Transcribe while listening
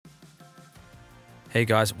Hey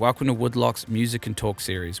guys, welcome to Woodlock's Music and Talk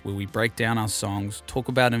series, where we break down our songs, talk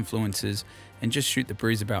about influences, and just shoot the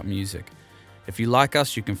breeze about music. If you like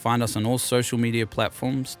us, you can find us on all social media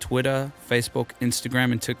platforms, Twitter, Facebook,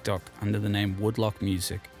 Instagram, and TikTok under the name Woodlock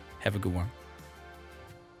Music. Have a good one.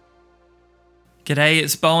 G'day,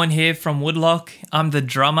 it's Bowen here from Woodlock. I'm the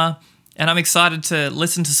drummer, and I'm excited to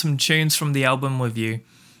listen to some tunes from the album with you.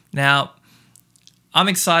 Now, I'm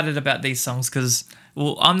excited about these songs because,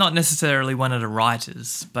 I'm not necessarily one of the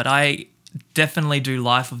writers, but I definitely do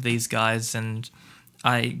life of these guys, and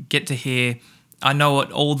I get to hear, I know what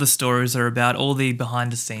all the stories are about, all the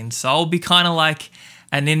behind the scenes. So I'll be kind of like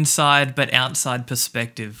an inside but outside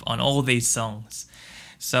perspective on all these songs.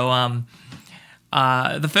 So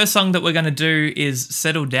the first song that we're going to do is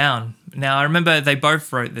Settle Down. Now, I remember they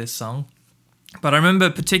both wrote this song, but I remember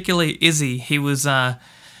particularly Izzy. He was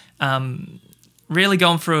really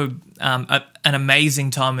going through an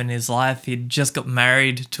amazing time in his life. He'd just got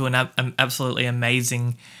married to an absolutely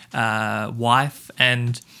amazing wife,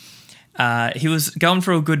 and he was going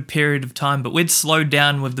through a good period of time, but we'd slowed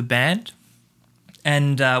down with the band,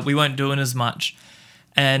 and we weren't doing as much.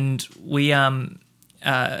 And we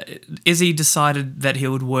Izzy decided that he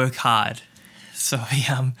would work hard. So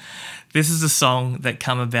this is a song that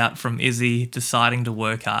come about from Izzy deciding to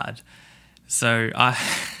work hard. So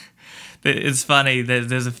it's funny,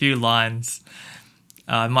 there's a few lines.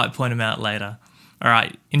 I might point them out later. All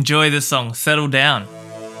right, enjoy this song, Settle Down.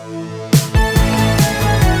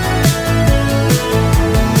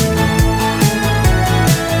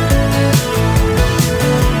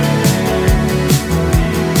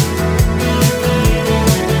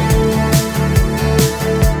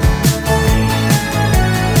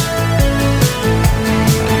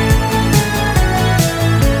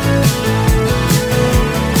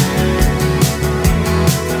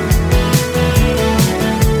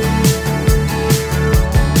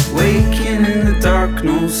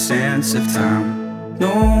 No sense of time, no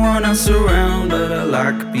one else around, but I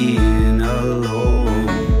like being alone.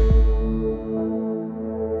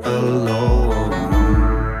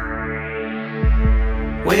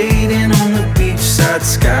 Waiting on the beachside,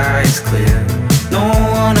 sky is clear, no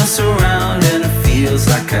one else around, and it feels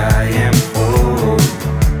like I am home.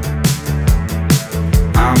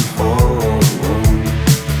 I'm home.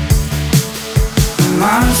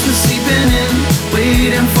 Mind's been sleeping in,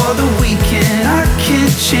 waiting for the weekend. I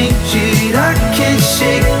can't change it, I can't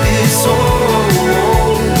shake this. Oh,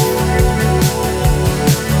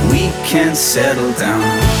 we can settle down.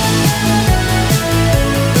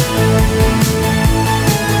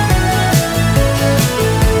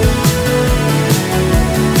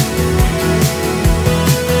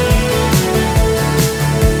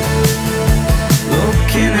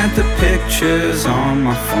 Looking at the pictures on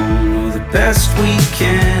my phone, oh, the best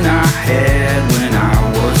weekend I had when I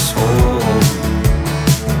was home.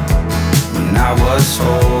 When I was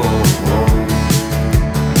home.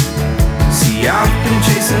 See, I've been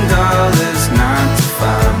chasing dollars 9 to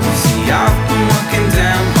 5. You see, I've been working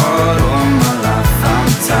damn hard all my life. I'm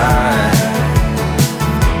tired,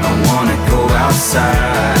 I wanna go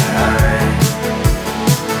outside.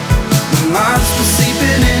 My mind's been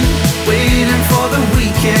sleeping in, waiting for the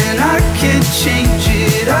weekend. I can't change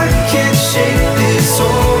it, I can't shake this. Oh,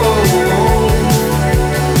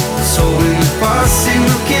 so when the boss ain't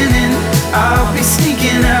looking in, I'll be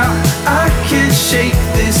sneaking out. I can't shake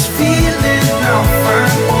this feeling, I'll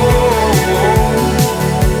find home.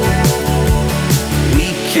 We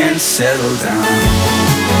can settle down.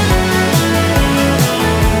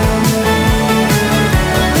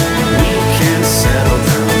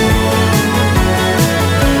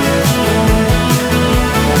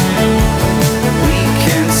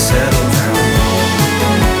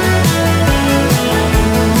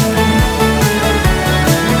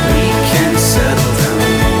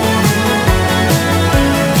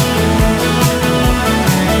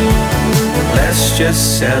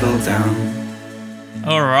 Just settle down.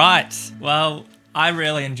 All right. Well, I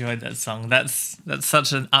really enjoyed that song. That's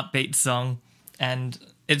such an upbeat song, and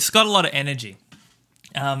it's got a lot of energy.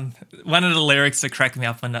 One of the lyrics that cracked me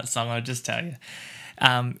up on that song, I'll just tell you,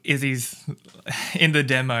 is he's in the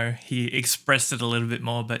demo. He expressed it a little bit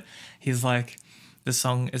more, but he's like, the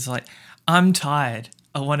song is like, I'm tired,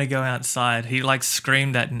 I want to go outside. He like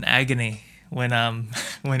screamed that in agony when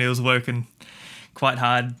he was working quite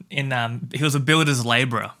hard he was a builder's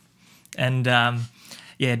labourer, and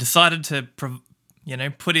decided to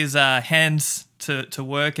put his hands to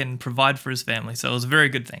work and provide for his family. So it was a very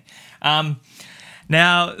good thing. All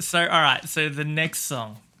right, so the next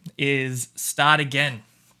song is Start Again.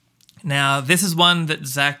 Now, this is one that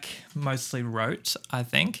Zach mostly wrote, I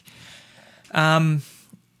think. And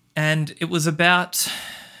it was about,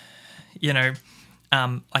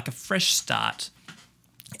 like a fresh start.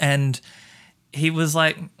 And he was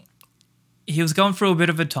going through a bit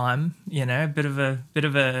of a time, a bit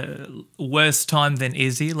of a worse time than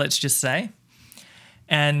Izzy, let's just say.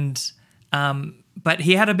 And but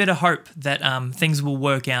he had a bit of hope that things will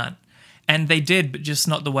work out, and they did, but just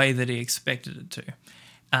not the way that he expected it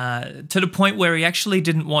to the point where he actually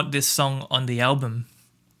didn't want this song on the album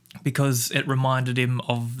because it reminded him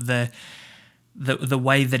of the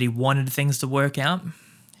way that he wanted things to work out.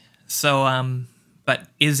 So, but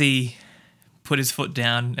Izzy put his foot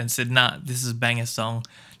down and said, "Nah, this is a banger song.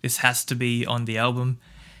 This has to be on the album,"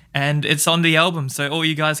 and it's on the album, so all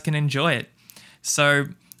you guys can enjoy it. So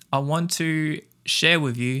I want to share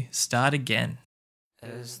with you Start Again.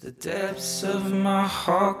 As the depths of my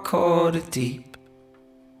heart call to deep,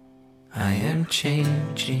 I am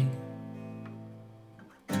changing.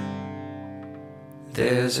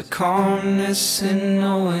 There's a calmness in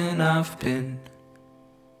knowing I've been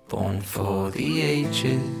born for the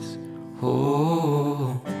ages.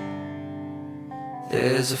 Oh,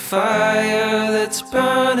 there's a fire that's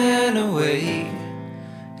burning away.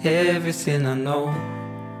 Everything I know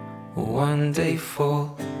will one day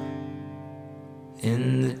fall.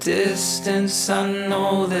 In the distance I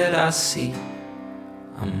know that I see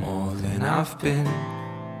I'm more than I've been.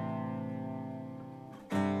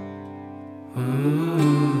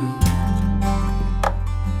 Ooh.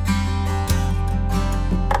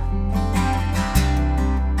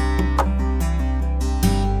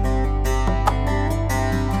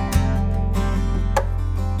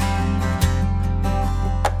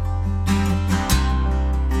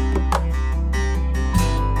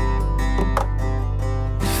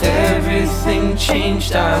 Everything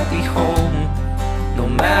changed, I'll be home. No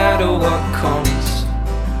matter what comes,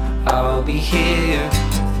 I'll be here,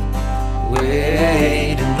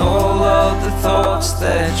 waiting. All of the thoughts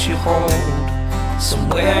that you hold,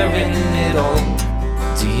 somewhere in it all.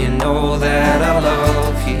 Do you know that I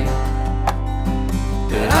love you?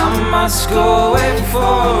 But I must go away for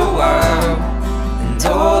a while, and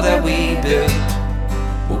all that we built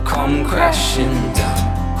will come crashing down.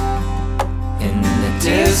 In the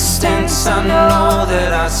distance I know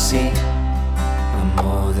that I see I'm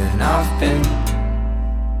more than I've been.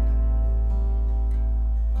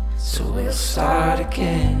 So we'll start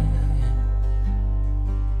again.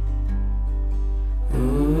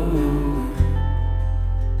 Ooh.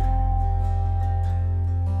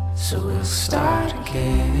 So we'll start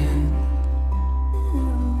again.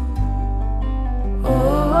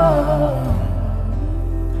 Oh.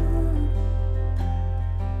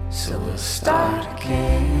 So we'll start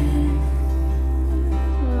again.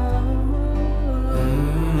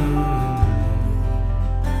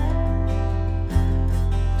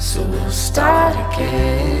 So we'll start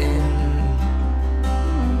again.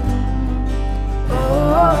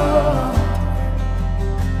 Oh.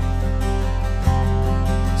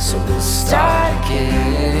 So we'll start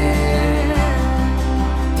again.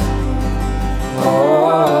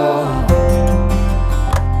 Oh.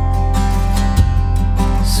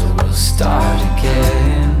 Start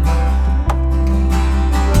again. Oh.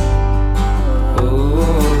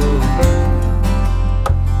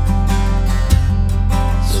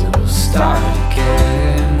 So we'll start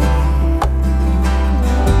again. Oh.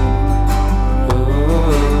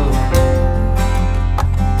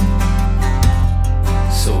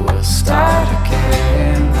 So we'll start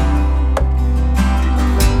again.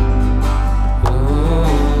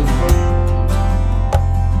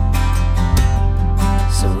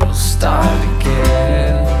 Start again.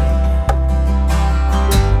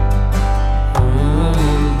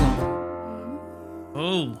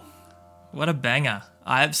 Oh, what a banger.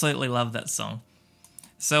 I absolutely love that song.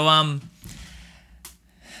 So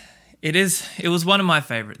it was one of my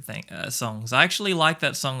favorite songs. I actually like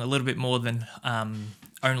that song a little bit more than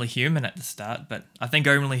Only Human at the start, but I think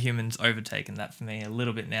Only Human's overtaken that for me a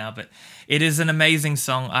little bit now, but it is an amazing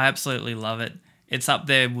song. I absolutely love it. It's up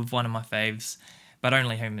there with one of my faves. But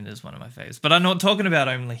Only Human is one of my faves. But I'm not talking about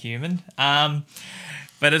Only Human. But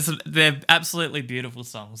they're absolutely beautiful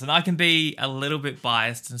songs. And I can be a little bit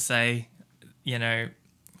biased and say,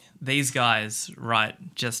 these guys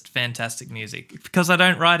write just fantastic music. Because I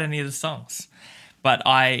don't write any of the songs. But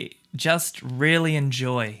I just really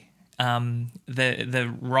enjoy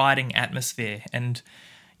the writing atmosphere. And,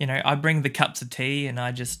 I bring the cups of tea and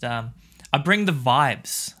I just... I bring the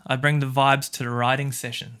vibes. I bring the vibes to the writing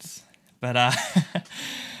sessions. But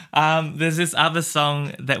there's this other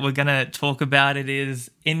song that we're going to talk about. It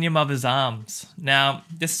is In Your Mother's Arms. Now,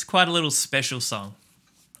 this is quite a little special song.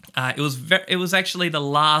 It was actually the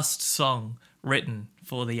last song written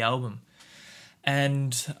for the album,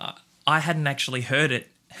 and I hadn't actually heard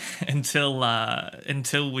it until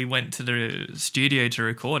we went to the studio to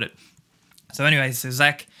record it. So anyway, so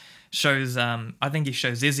Zach shows I think he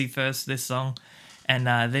shows Izzy first this song, and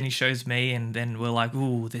then he shows me, and then we're like,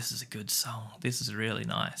 "Ooh, this is a good song. This is really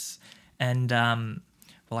nice." And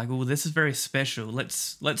we're like, "Ooh, this is very special.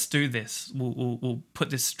 Let's do this. We'll put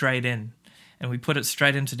this straight in." And we put it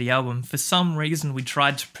straight into the album. For some reason, we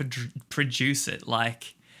tried to produce it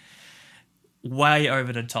like way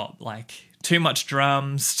over the top, like too much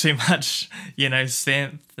drums, too much,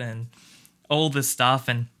 synth and all this stuff.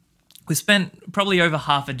 And we spent probably over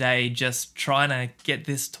half a day just trying to get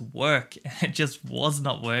this to work. It just was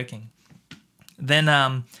not working.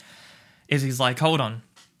 Then Izzy's like, hold on,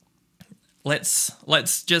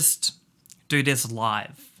 let's just do this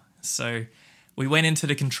live. So we went into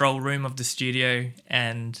the control room of the studio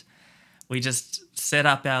and we just set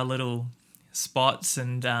up our little spots,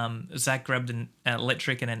 and Zach grabbed an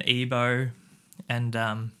electric and an EBO,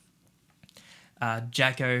 and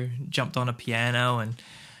Jacko jumped on a piano, and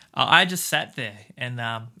I just sat there and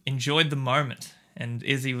enjoyed the moment, and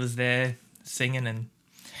Izzy was there singing, and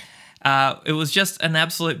it was just an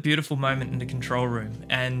absolute beautiful moment in the control room,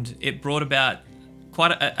 and it brought about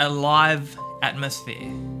quite a live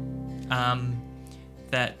atmosphere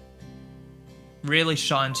that really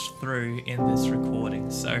shines through in this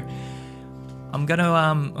recording. So I'm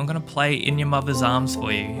gonna play In Your Mother's Arms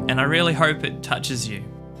for you, and I really hope it touches you.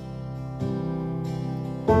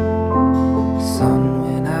 Son,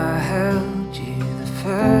 when I held you the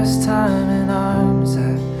first time in arms,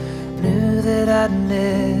 I knew that I'd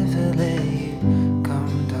never let you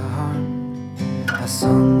come to harm. I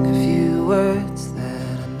sung a few words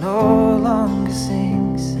that I no longer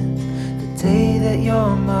sing since the day that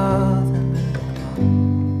your mother moved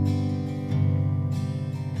on.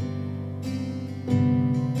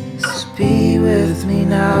 So be with me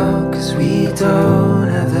now, 'cause we don't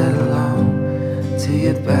have that long till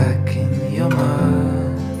you're back in your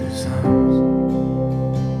mother's arms.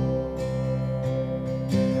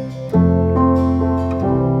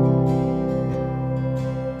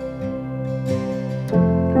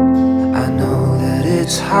 I know that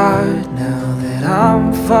it's hard now that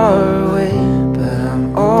I'm far away, but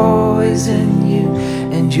I'm always in you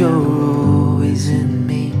and you're always in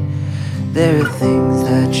me. There are things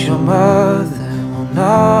that your mother will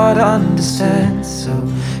not understand, so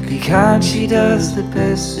be kind, she does the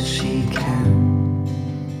best that she can.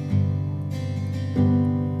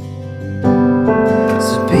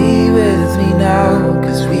 So be with me now,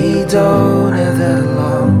 'cause we don't have that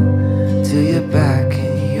long till you're back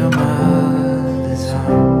in your mother's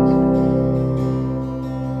arms.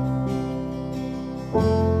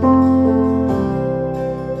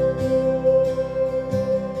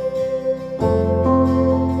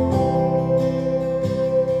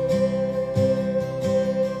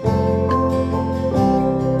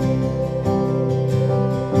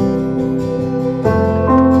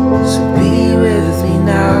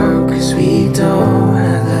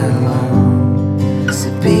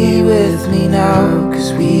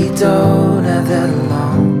 Don't have that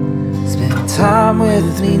long. Spend time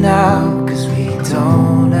with me now, 'cause we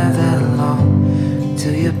don't have that long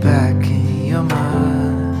till you're back in your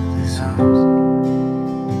mother's arms.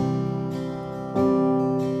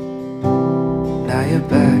 Now you're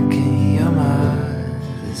back in your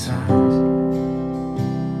mother's arms.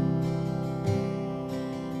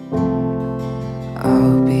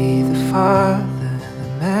 I'll be the father, the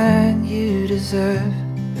man you deserve,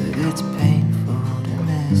 but it's painful to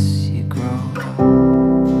miss you grow up.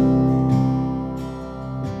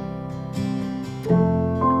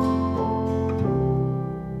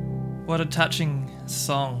 What a touching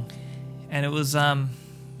song, and it was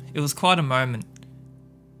quite a moment.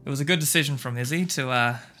 It was a good decision from Izzy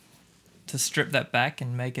to strip that back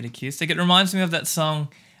and make it acoustic. It reminds me of that song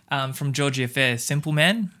from Georgie Affair, Simple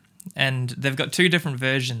Man, and they've got two different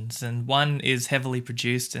versions, and one is heavily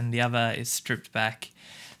produced and the other is stripped back.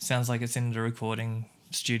 Sounds like it's in the recording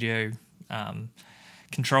studio,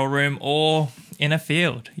 control room, or in a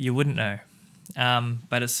field. You wouldn't know,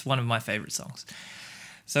 but it's one of my favorite songs.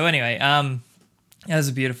 So anyway, that was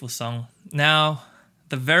a beautiful song. Now,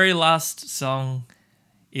 the very last song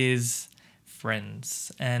is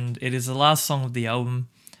Friends, and it is the last song of the album.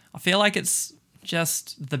 I feel like it's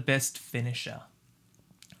just the best finisher.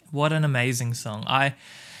 What an amazing song.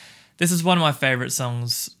 This is one of my favorite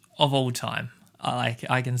songs of all time.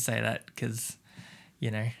 I can say that because,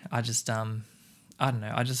 I just, I don't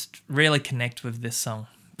know, I just really connect with this song.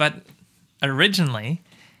 But originally,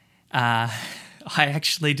 I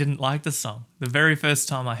actually didn't like the song the very first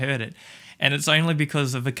time I heard it. And it's only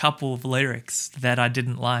because of a couple of lyrics that I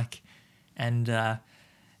didn't like. And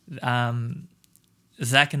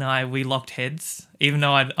Zach and I, we locked heads. Even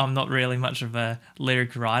though I'm not really much of a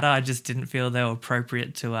lyric writer, I just didn't feel they were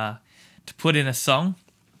appropriate to put in a song.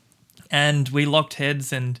 And we locked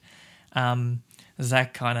heads, and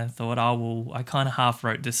Zach kind of thought, I kind of half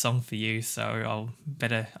wrote this song for you, so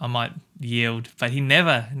I might yield. But he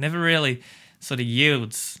never really sort of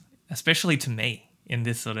yields, especially to me in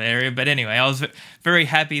this sort of area. But anyway, I was very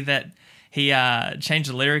happy that he changed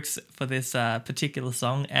the lyrics for this particular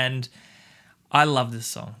song, and I love this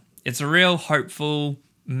song. It's a real hopeful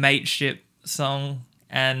mateship song,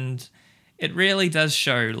 and it really does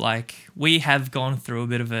show, like, we have gone through a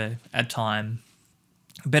bit of a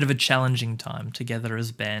challenging time together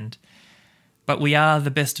as a band, but we are the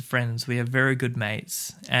best of friends. We are very good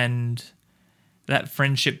mates, and that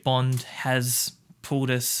friendship bond has pulled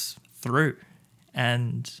us through,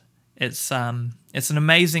 and it's an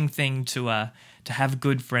amazing thing to have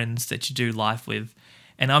good friends that you do life with.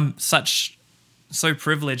 And I'm so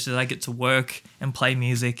privileged that I get to work and play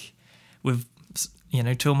music with,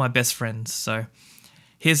 two of my best friends. So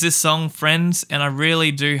here's this song, Friends, and I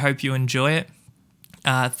really do hope you enjoy it.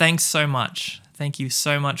 Thanks so much. Thank you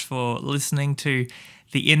so much for listening to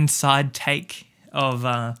the inside take of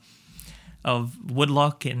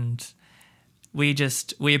Woodlock, and we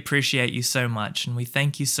appreciate you so much, and we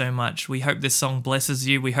thank you so much. We hope this song blesses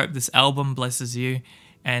you. We hope this album blesses you.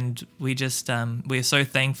 And we are so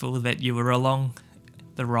thankful that you were along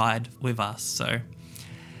the ride with us. So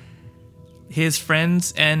here's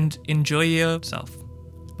Friends, and enjoy yourself.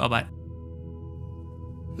 Bye-bye.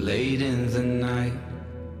 Late in the night,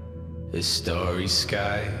 a starry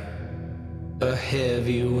sky, a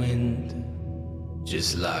heavy wind,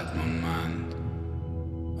 just like my mind.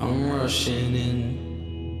 I'm rushing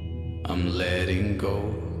in, I'm letting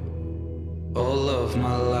go. All of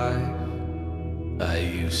my life I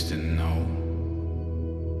used to know.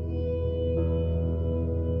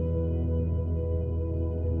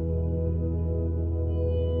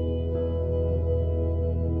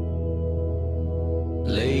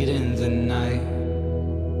 Late in the night,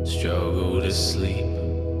 struggle to sleep.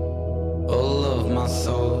 All of my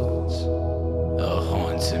thoughts are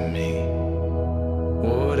haunting me.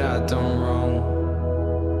 What I done wrong?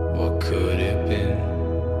 What could it been?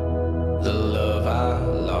 The love I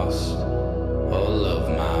lost, all of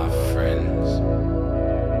my friends,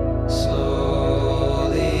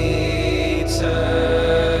 slowly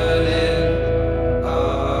turning.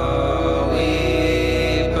 Are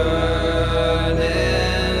we burning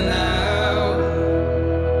out?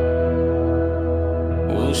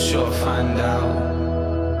 We'll sure find out.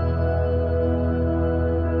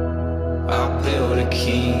 I built a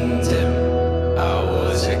kingdom, I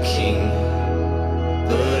was a king,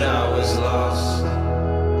 but I was lost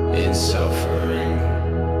in suffering.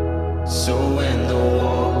 So when the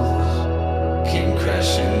walls came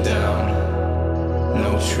crashing down,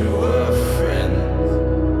 no truer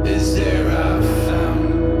friend is there I found.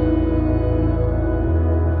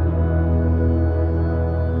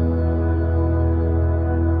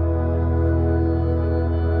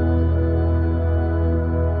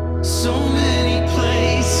 So many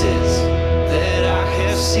places that I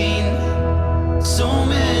have seen, so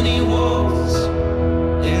many walls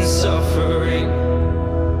in suffering,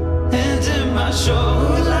 and in my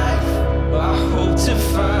short life I hope to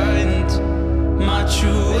find my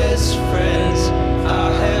truest friends.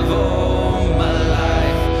 I have all my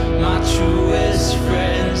life, my truest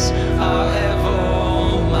friends. I have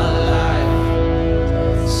all my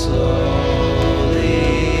life. Slowly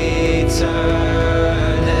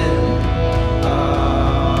turning,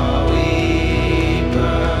 are we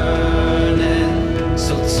burning?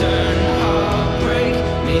 So turn, heartbreak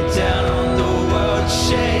me down on the world,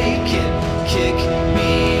 shaking, kick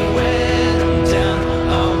me when I'm down.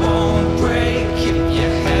 I won't break if you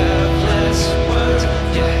have less words,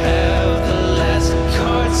 you have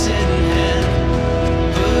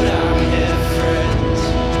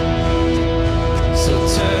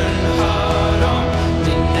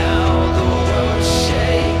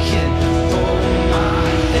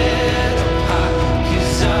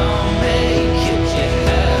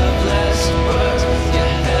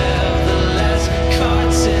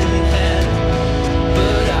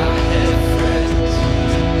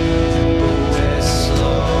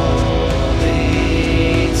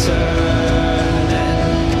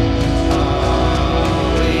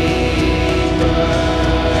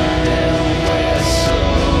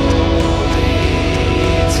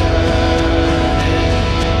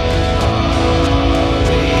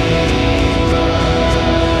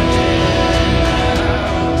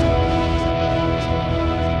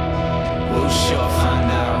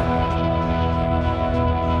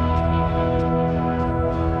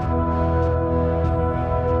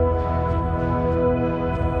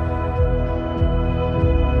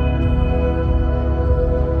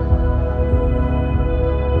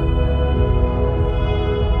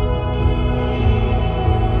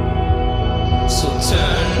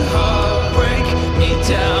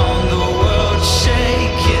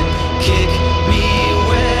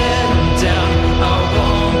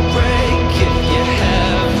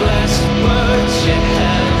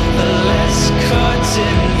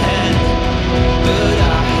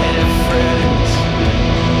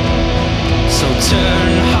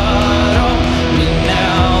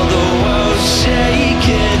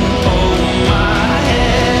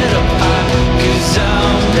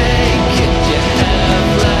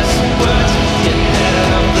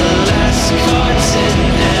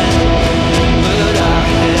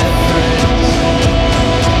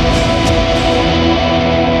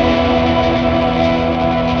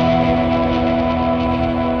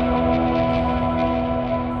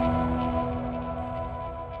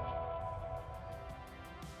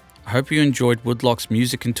I hope you enjoyed Woodlock's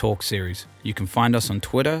Music and Talk series. You can find us on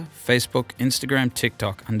Twitter, Facebook, Instagram,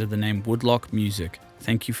 TikTok under the name Woodlock Music.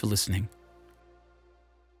 Thank you for listening.